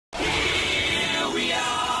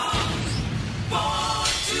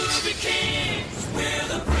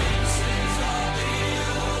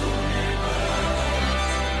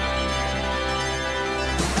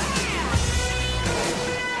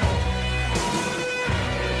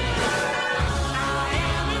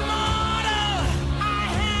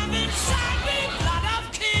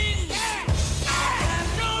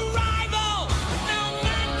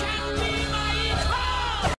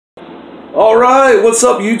Alright, what's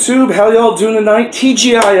up YouTube? How y'all doing tonight?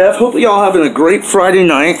 TGIF, hope y'all having a great Friday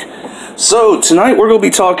night. So, tonight we're going to be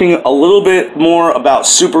talking a little bit more about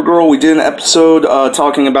Supergirl. We did an episode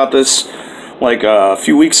talking about this like a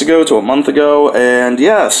few weeks ago to a month ago. And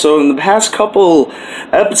yeah, so in the past couple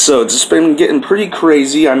episodes, it's been getting pretty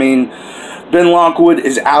crazy. I mean, Ben Lockwood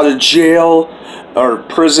is out of jail or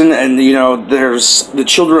prison, and you know, there's the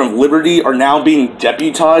Children of Liberty are now being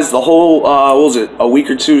deputized. The whole what was it, a week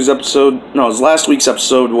or two's episode, no, it was last week's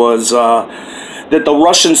episode, was that the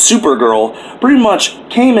Russian Supergirl pretty much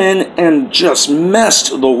came in and just messed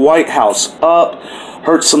the White House up,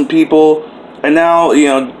 hurt some people, and now, you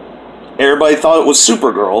know, everybody thought it was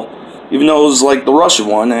Supergirl, even though it was like the Russian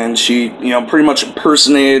one, and she, you know, pretty much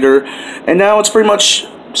impersonated her, and now it's pretty much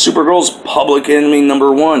Supergirl's public enemy number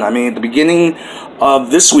one. I mean, at the beginning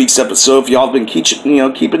of this week's episode, if y'all have been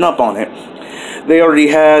keeping up on it, they already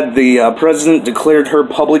had the president declared her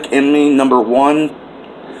public enemy number one.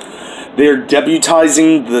 They're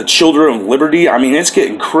deputizing the Children of Liberty. I mean, it's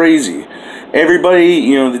getting crazy. Everybody,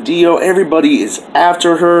 you know, the DO, everybody is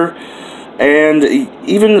after her, and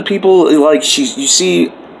even the people like you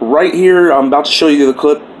see right here. I'm about to show you the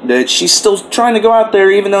clip that she's still trying to go out there,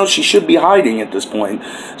 even though she should be hiding at this point.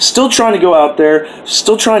 Still trying to go out there,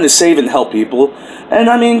 still trying to save and help people. And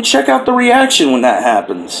I mean, check out the reaction when that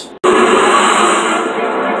happens.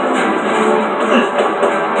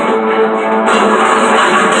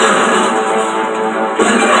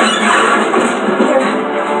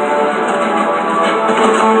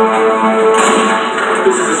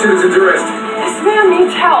 This is a citizen's arrest. This man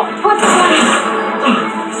needs help. What's going?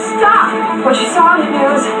 Stop! What you saw on the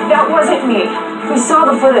news, that wasn't me. We saw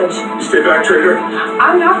the footage. Stay back, traitor.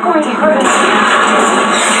 I'm not going to hurt him.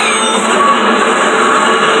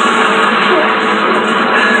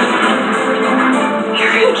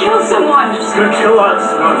 You're gonna kill someone. She's gonna kill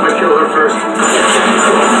us, not if I kill her first.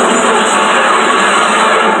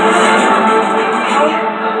 Okay?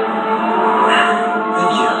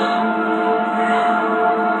 Thank you.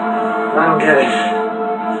 I don't get it.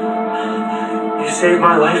 You saved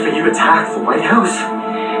my life, but you attacked the White House?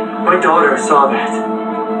 My daughter saw that.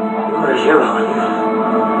 You were a hero, and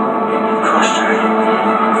you crushed her.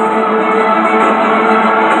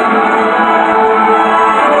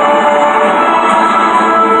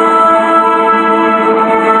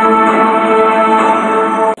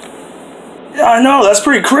 Yeah, I know, that's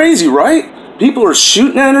pretty crazy, right? People are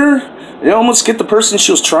shooting at her. They almost get the person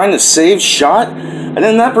she was trying to save shot, and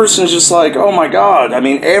then that person's just like, oh my god. I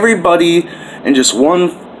mean, everybody in just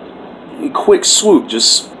one quick swoop,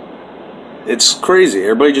 just, it's crazy.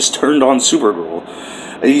 Everybody just turned on Supergirl.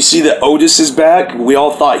 And you see that Otis is back. We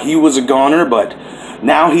all thought he was a goner, but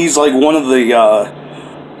now he's like one of the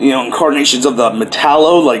you know, incarnations of the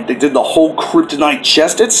Metallo. Like, they did the whole kryptonite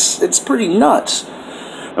chest. It's pretty nuts.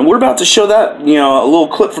 And we're about to show that, you know, a little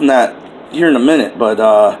clip from that here in a minute. But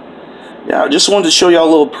yeah, I just wanted to show y'all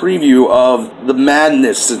a little preview of the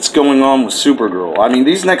madness that's going on with Supergirl. I mean,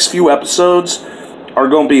 these next few episodes are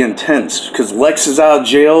going to be intense because Lex is out of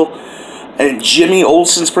jail, and Jimmy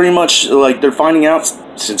Olsen's pretty much, like, they're finding out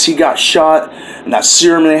since he got shot and that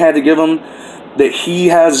serum they had to give him that he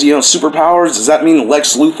has, you know, superpowers. Does that mean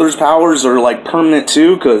Lex Luthor's powers are, like, permanent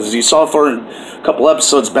too? Because you saw for a couple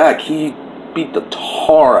episodes back, he beat the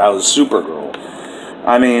tar out of Supergirl.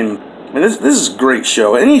 I mean, this is a great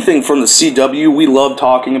show. Anything from the CW we love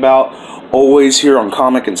talking about, always here on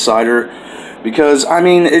Comic Insider, because, I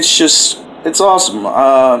mean, it's just, it's awesome.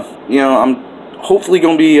 You know, I'm hopefully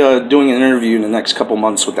going to be doing an interview in the next couple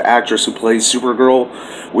months with the actress who plays Supergirl.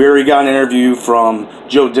 We already got an interview from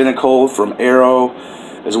Joe Dinico from Arrow,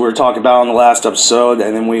 as we were talking about in the last episode,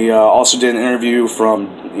 and then we also did an interview from,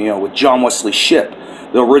 you know, with John Wesley Shipp,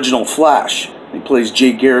 the original Flash. He plays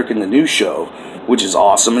Jay Garrick in the new show, which is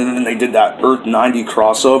awesome. And then they did that Earth 90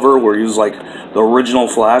 crossover where he was like the original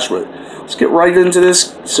Flash. But let's get right into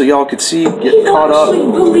this so y'all could see, get caught up. You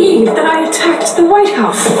actually believe that I attacked the White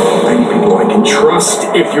House. I need people I can trust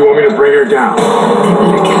if you want me to bring her down. They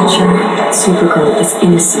better catch her. Supergirl is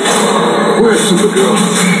innocent. Where's Supergirl?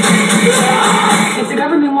 If the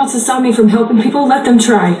government wants to stop me from helping people, let them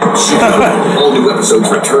try. All new episodes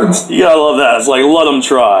returns. Yeah, I love that. It's like, let them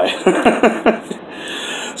try.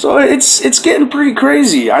 So it's getting pretty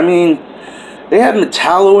crazy. I mean, they had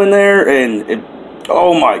Metallo in there, and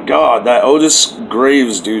oh my god, that Otis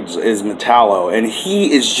Graves dude is Metallo, and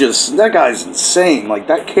he is just, that guy's insane. Like,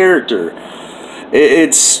 that character,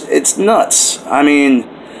 it's nuts. I mean,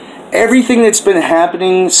 everything that's been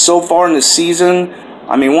happening so far in the season.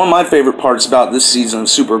 I mean, one of my favorite parts about this season of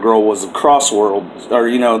Supergirl was the the crossover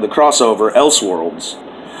Elseworlds.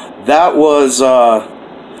 That was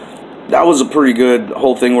that was a pretty good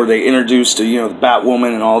whole thing where they introduced, the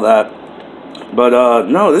Batwoman and all that. But,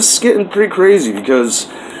 no, this is getting pretty crazy because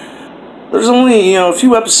there's only, a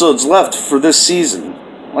few episodes left for this season.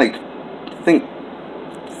 Like, I think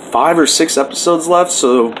 5 or 6 episodes left,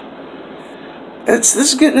 so this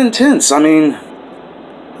is getting intense. I mean,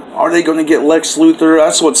 are they going to get Lex Luthor?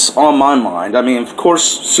 That's what's on my mind. I mean, of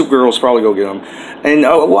course, Supergirl's probably going to get him. And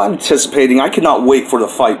what I'm anticipating, I cannot wait for the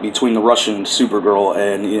fight between the Russian Supergirl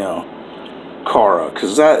and, Kara,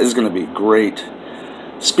 because that is going to be great.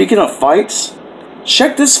 Speaking of fights,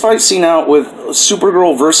 check this fight scene out with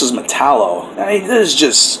Supergirl versus Metallo. I mean, this is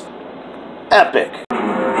just epic.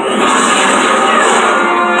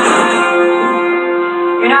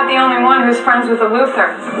 You're not the only one who's friends with a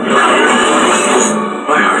Luthor.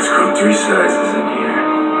 My heart's grown 3 sizes in here.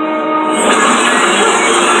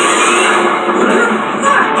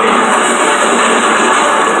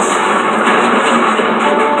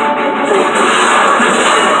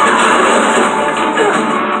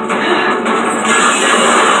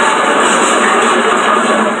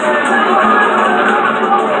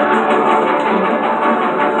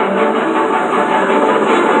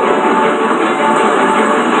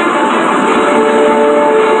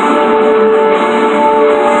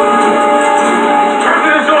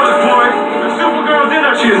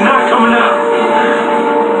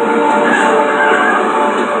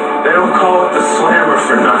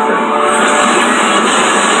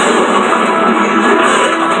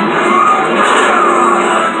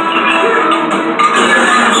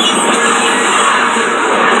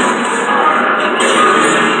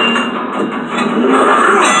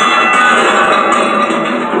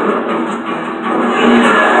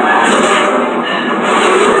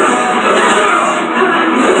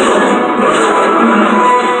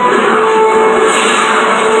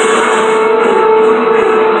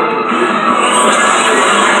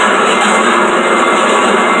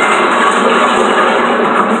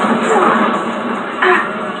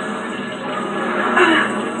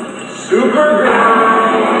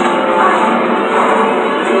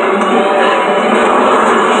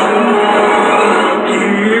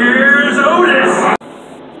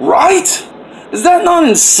 Is that not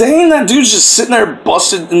insane? That dude's just sitting there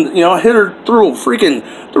busted and, hit her through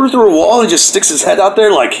a wall and just sticks his head out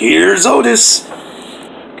there like, here's Otis.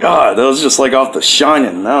 God, that was just like off The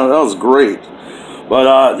Shining. That was great.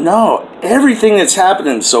 But, no, everything that's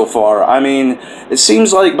happening so far, I mean, it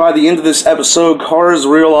seems like by the end of this episode, Kara's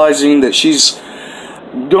realizing that she's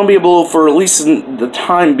going to be able, for at least in the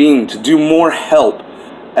time being, to do more help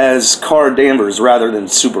as Kara Danvers rather than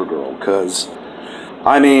Supergirl, because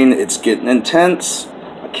I mean, it's getting intense.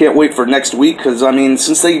 I can't wait for next week, because, I mean,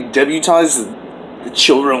 since they debutized the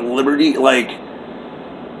Children of Liberty, like,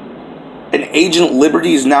 an Agent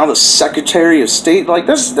Liberty is now the Secretary of State, like,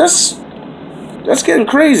 that's getting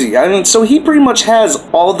crazy. I mean, so he pretty much has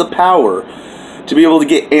all the power to be able to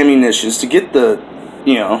get ammunitions, to get the,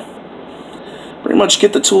 pretty much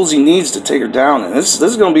get the tools he needs to take her down, and this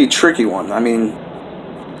is going to be a tricky one. I mean,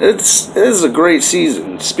 it is a great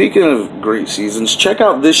season. Speaking of great seasons, check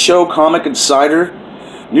out this show, Comic Insider.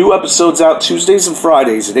 New episodes out Tuesdays and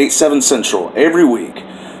Fridays at 8, 7 Central every week.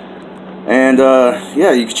 And,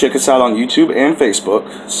 yeah, you can check us out on YouTube and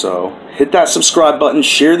Facebook. So, hit that subscribe button,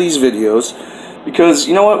 share these videos. Because,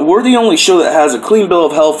 you know what, we're the only show that has a clean bill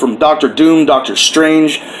of health from Dr. Doom, Dr.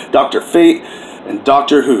 Strange, Dr. Fate, and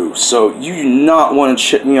Doctor Who. So, you do not want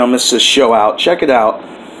to, miss this show out. Check it out.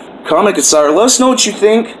 Comic Insider, let us know what you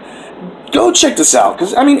think. Go check this out,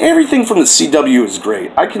 because, I mean, everything from the CW is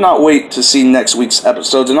great. I cannot wait to see next week's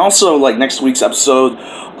episodes, and also, like, next week's episode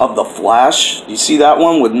of The Flash. You see that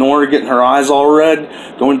one with Nora getting her eyes all red,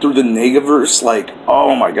 going through the Negaverse? Like,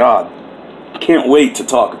 oh my god. Can't wait to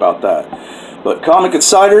talk about that. But, Comic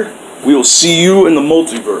Insider, we will see you in the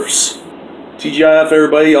multiverse. TGIF,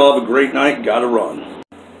 everybody. Y'all have a great night. Gotta run.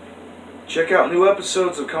 Check out new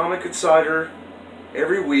episodes of Comic Insider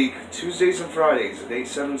every week, Tuesdays and Fridays at 8,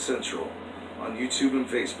 7 Central on YouTube and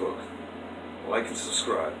Facebook. Like and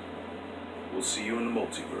subscribe. We'll see you in the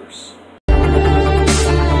multiverse.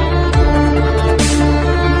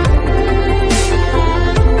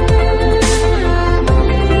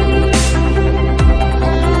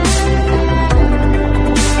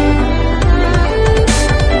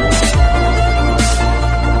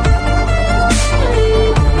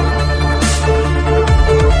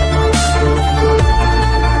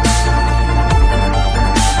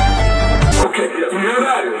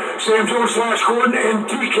 Sam Jones / Gordon and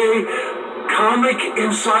TK Comic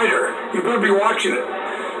Insider. You better be watching it.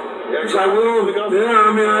 Yes, I will. Yeah,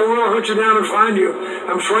 I mean, I will hunt you down and find you.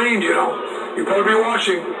 I'm trained, you know. You better be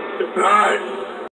watching. All right.